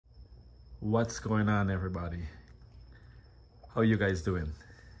What's going on, everybody? How you guys doing?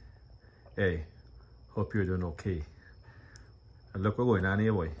 Hey, hope you're doing okay. And look what's going on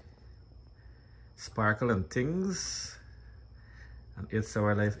here, boy. Sparkle and Things and It's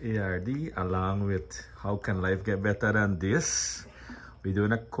Our Life ARD, along with How Can Life Get Better Than This. We're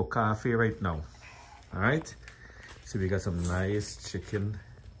doing a cook coffee right now. All right, so we got some nice chicken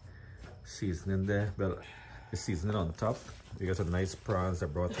seasoning there. Well, the seasoning on top. We got some nice prawns I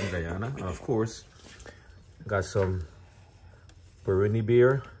brought from Guyana, and of course got some Peroni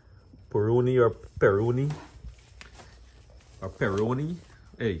beer, Peroni or Peroni or Peroni.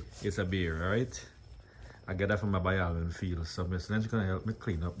 Hey, it's a beer, all right? I get that from my Island field. So Miss Lynch gonna help me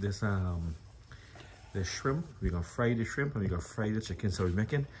clean up this the shrimp. We're gonna fry the shrimp and we're gonna fry the chicken. So we're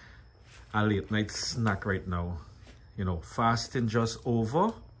making a late night snack right now. You know, fasting just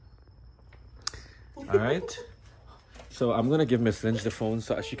over. All right. So I'm gonna give Miss Lynch the phone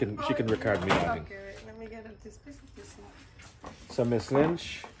so she can record me having. Okay, let me get up this piece. So Miss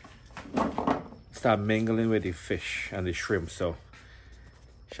Lynch start mingling with the fish and the shrimp, so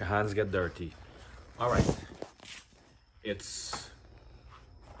your hands get dirty. All right. It's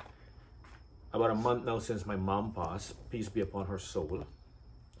about a month now since my mom passed. Peace be upon her soul.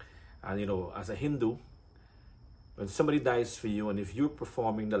 And you know, as a Hindu, when somebody dies for you and if you're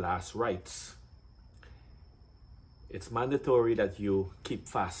performing the last rites, it's mandatory that you keep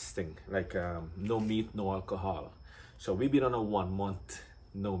fasting, like no meat, no alcohol. So we've been on a 1 month,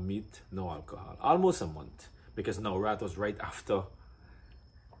 no meat, no alcohol, almost a month, because Nowrat was right after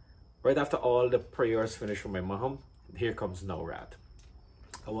all the prayers finished from my mom. Here comes Nowrat.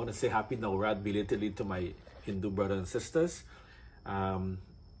 I want to say happy Nowrat belatedly to my Hindu brothers and sisters.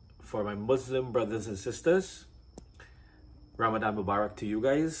 For my Muslim brothers and sisters, Ramadan Mubarak to you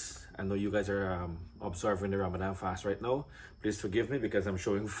guys. I know you guys are observing the Ramadan fast right now. Please forgive me because I'm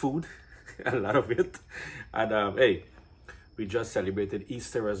showing food, a lot of it. And hey, we just celebrated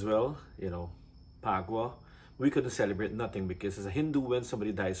Easter as well, you know, Pagwa. We couldn't celebrate nothing because as a Hindu, when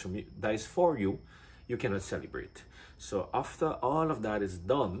somebody dies for you, you cannot celebrate. So after all of that is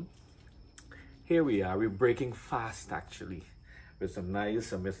done, here we are. We're breaking fast actually with some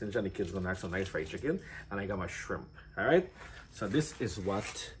nice, Miss Lynch and the kids gonna have some nice fried chicken, and I got my shrimp. All right. So this is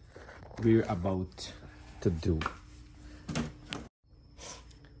what we're about to do.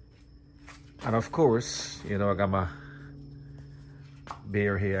 And of course, you know, I got my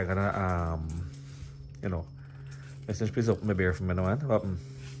beer here. I'm gonna you know, let's please open my beer for me now.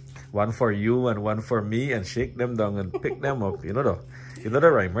 One for you and one for me, and shake them down and pick them up. You know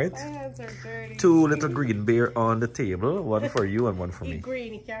the rhyme, right? My hands are dirty. 2 little green beer on the table, one for you and one for me.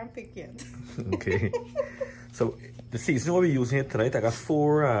 Green, you can't pick it. Okay. So the seasoning we'll be using it tonight, I got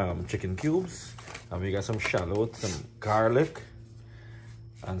 4 chicken cubes, and we got some shallot, some garlic,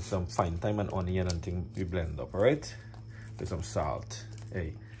 and some fine thyme and onion and thing we blend up, all right? With some salt.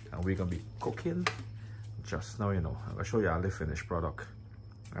 Hey, and we're gonna be cooking just now, you know. I'm gonna show you all the finished product.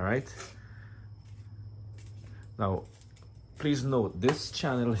 All right. Now, please note this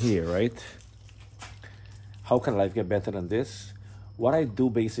channel here, right? How Can Life Get Better Than This? What I do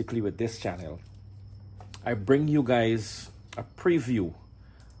basically with this channel, I bring you guys a preview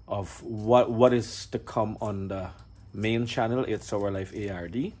of what is to come on the main channel, It's Our Life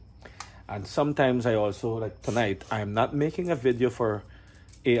ARD. And sometimes I also, like tonight, I'm not making a video for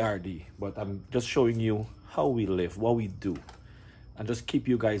ARD, but I'm just showing you how we live, what we do, and just keep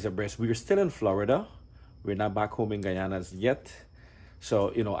you guys abreast. We're still in Florida. We're not back home in Guyana as yet.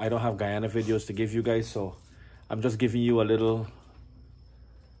 So, you know, I don't have Guyana videos to give you guys, so I'm just giving you a little,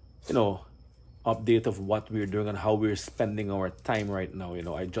 you know, update of what we're doing and how we're spending our time right now. You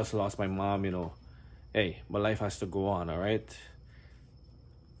know, I just lost my mom, you know. Hey, my life has to go on, all right?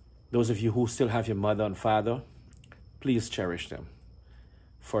 Those of you who still have your mother and father, please cherish them,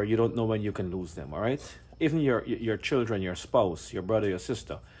 for you don't know when you can lose them, all right? Even your children, your spouse, your brother, your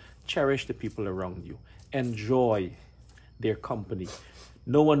sister, cherish the people around you. Enjoy their company.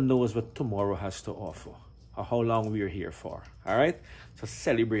 No one knows what tomorrow has to offer or how long we're here for, all right? So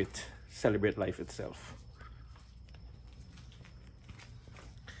celebrate life itself.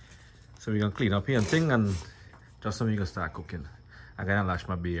 So we're gonna clean up here and thing, and just so we can start cooking. I'm gonna lash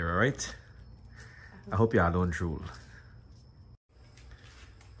my beer, all right? I hope y'all don't drool.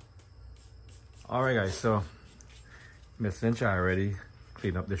 All right, guys, so Miss Lynch already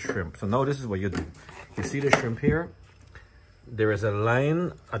cleaned up the shrimp. So now this is what you do. You see the shrimp here? There is a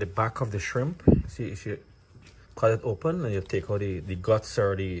line at the back of the shrimp. See, if you cut it open and you take out the guts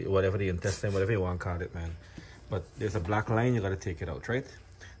or the whatever, the intestine, whatever you want to call it, man. But there's a black line, you gotta take it out, right?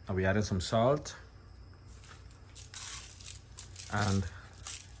 Now we added some salt and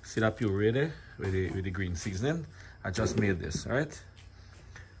See that puree there with the green seasoning? I just made this, all right?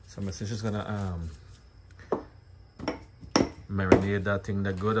 So my sister's gonna marinate that thing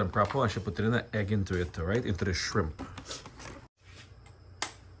that good and proper. I should put in an egg into it, all right? Into the shrimp.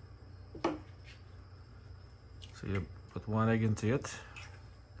 So you put one egg into it.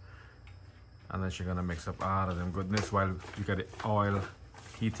 And then she's gonna mix up all of them goodness while you got the oil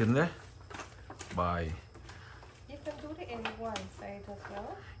heating there. By You can do the egg one side as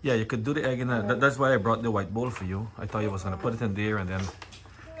well. yeah, you could do the egg in a, that's why I brought the white bowl for you. I thought you was gonna put it in there and then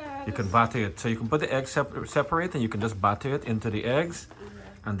you can batter it. So you can put the egg separate and you can just batter it into the eggs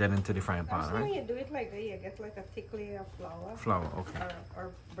and then into the frying pan, actually, right? when you do it like that, you get like a thick layer of flour. Flour, okay.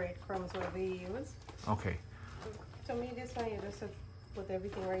 Or breadcrumbs, whatever you use. Okay. To me, this one, you just put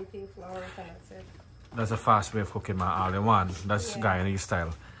everything right in flour and that's it. That's a fast way of cooking my all-in-one. That's Guyanese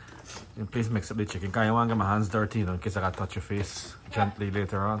style. And please mix up the chicken. Cause I want to get my hands dirty, you know, in case I gotta touch your face gently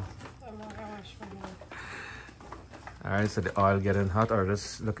later on. I'm not gonna wash my hands. Alright, so the oil getting hot, or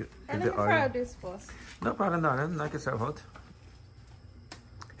just look at the oil. Fry this first. No problem, darling. Knock yourself hot.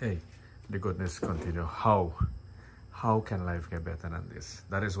 Hey, the goodness continue. How can life get better than this?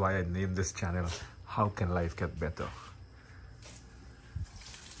 That is why I named this channel, How Can Life Get Better?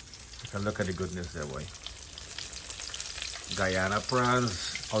 And look at the goodness there, boy. Guyana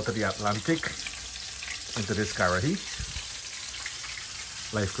prawns out of the Atlantic into this Caribbean.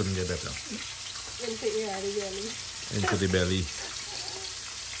 Life couldn't get better. Into the belly. Into the belly.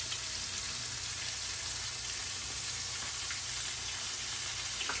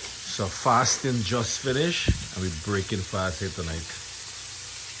 So fasting just finished and we're breaking fast here tonight.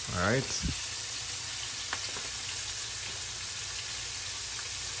 Alright.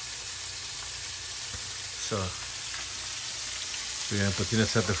 So we're gonna put in a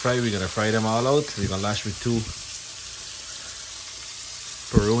set to fry. We're gonna fry them all out. We're gonna lash with 2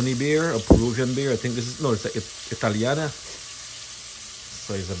 Peroni beer or Peruvian beer. I think this is it's a Italiana.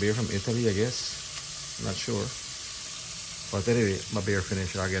 So it's a beer from Italy, I guess. I'm not sure. But anyway, my beer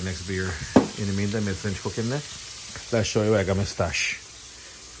finished. I'll get next beer. In the meantime, I finish cooking there. Let's show you where I got my stash.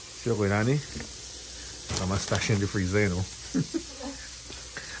 See what's going on here? I got my stash in the freezer, you know.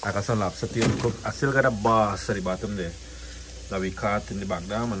 I got some lobster tail cooked. I still got a bass at the bottom there that we caught in the back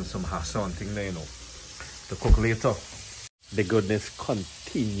dam and some hassa and thing there, you know, to cook later. The goodness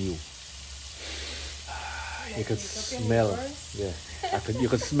continue. You could smell, yeah. You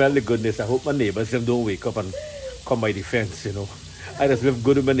could smell the goodness. I hope my neighbors them don't wake up and come by the fence, you know. I just live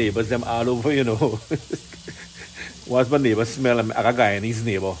good with my neighbors them all over, you know. Once my neighbors smell, I got a guy and his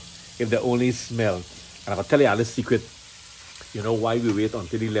neighbor. If they only smell, and I'll tell you all the secret. You know why we wait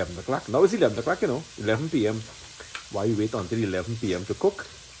until 11 o'clock? Now it's 11 o'clock, you know, 11 p.m. Why we wait until 11 p.m. to cook?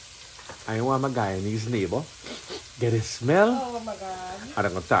 I want my guy and his neighbor get a smell. Oh my God. And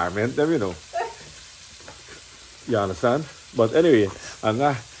I'm going to torment them, you know. You understand? But anyway, I'm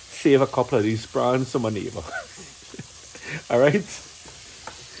going to save a couple of these prawns to my neighbor. Alright?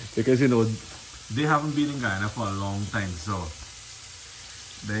 Because, you know, they haven't been in Guyana for a long time, so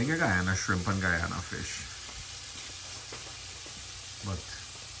they ain't Guyana shrimp and Guyana fish. But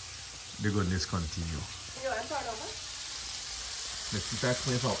the goodness continue. You want to turn over? Let's see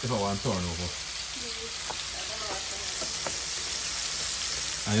if I want to turn over.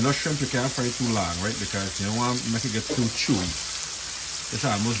 And you know shrimp you can't fry too long, right? Because you don't want to make it get too chewy. It's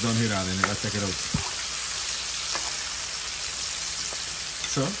almost done here, darling. You gotta check it out.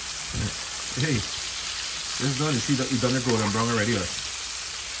 So, hey, it's done. You see that you done the golden brown already, right?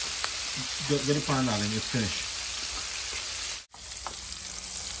 Get the pan, darling. It's finished.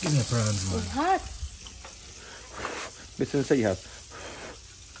 Give me a prawns, man. It's hot. Listen, say you have.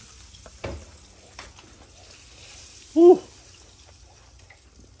 Woo!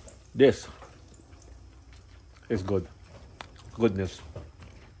 This is good. Goodness.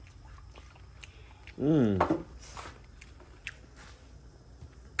 Mmm.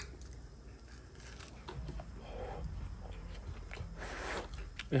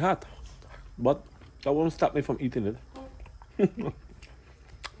 It's hot, but that won't stop me from eating it.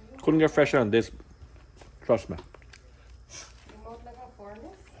 Couldn't get fresher than this. Trust me. You want like a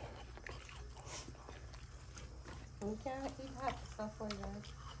furnace? You can't eat hot stuff like that.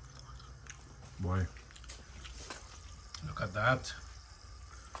 Boy, look at that.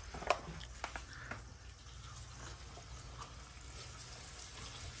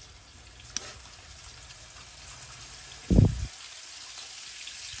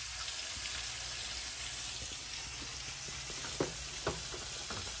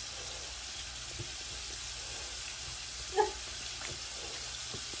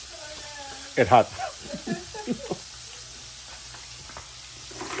 It's hot.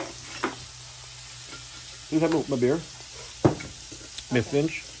 You have my beer. Miss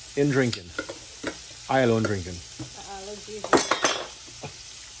Finch, in drinking. I alone drinking.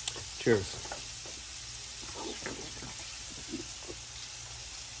 Cheers.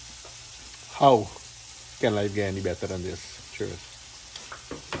 How can life get any better than this? Cheers.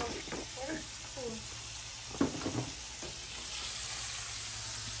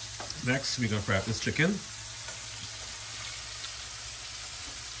 Next, we're gonna prep this chicken.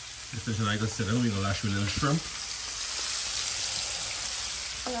 If there's an idle sit in, we're gonna lash with a little shrimp.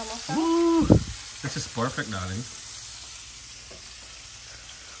 Woo! This is perfect, darling.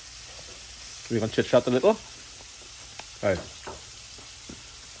 We're gonna chit chat a little. All right.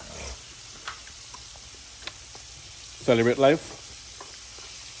 Celebrate life.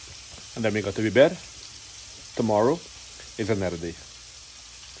 And then we got to be bed. Tomorrow is another day.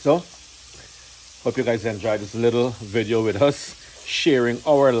 So, hope you guys enjoyed this little video with us, sharing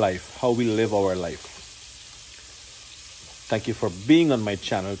our life, how we live our life. Thank you for being on my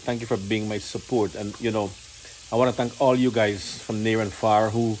channel. Thank you for being my support. And, you know, I want to thank all you guys from near and far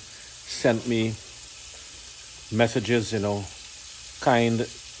who sent me messages, you know, kind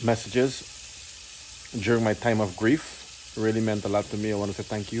messages during my time of grief. It really meant a lot to me. I want to say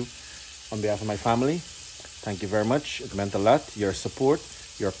thank you on behalf of my family. Thank you very much. It meant a lot. Your support,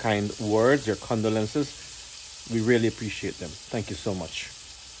 your kind words, your condolences. We really appreciate them. Thank you so much.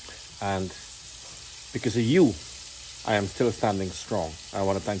 And because of you, I am still standing strong. I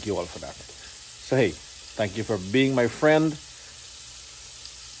want to thank you all for that. So, hey, thank you for being my friend,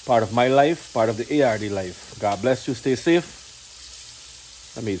 part of my life, part of the ARD life. God bless you. Stay safe.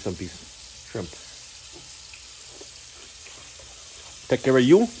 Let me eat some piece. Shrimp. Take care of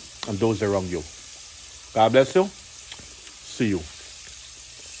you and those around you. God bless you. See you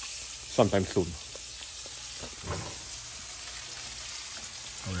sometime soon.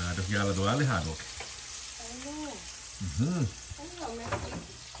 Oh, yeah, das gäller då aldrig här dock. I know how messy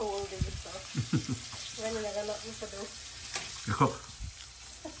cold it is stuff. When you got nothing to do.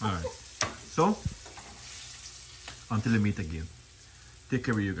 Alright. So, until we meet again. Take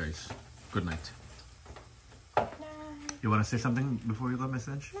care of you guys. Good night. You want to say something before you go, Miss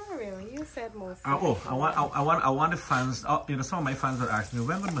Lynch? Not really. You said most. I want the fans. You know, some of my fans are asking me,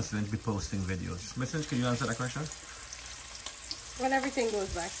 when will Miss Lynch be posting videos? Miss Lynch, can you answer that question? When everything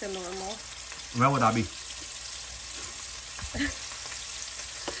goes back to normal. When would that be?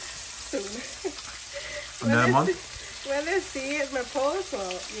 Soon. Another month? When I see it, my post,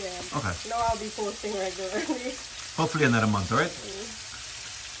 well, yeah. Okay. No, I'll be posting regularly. Hopefully another month, alright?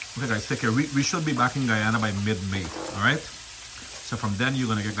 Okay guys, take care. We should be back in Guyana by mid-May, alright? So from then you're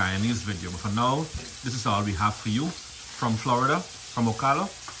gonna get Guyanese video. But for now, this is all we have for you from Florida, from Ocala.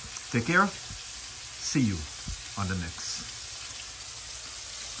 Take care. See you on the next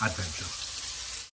adventure.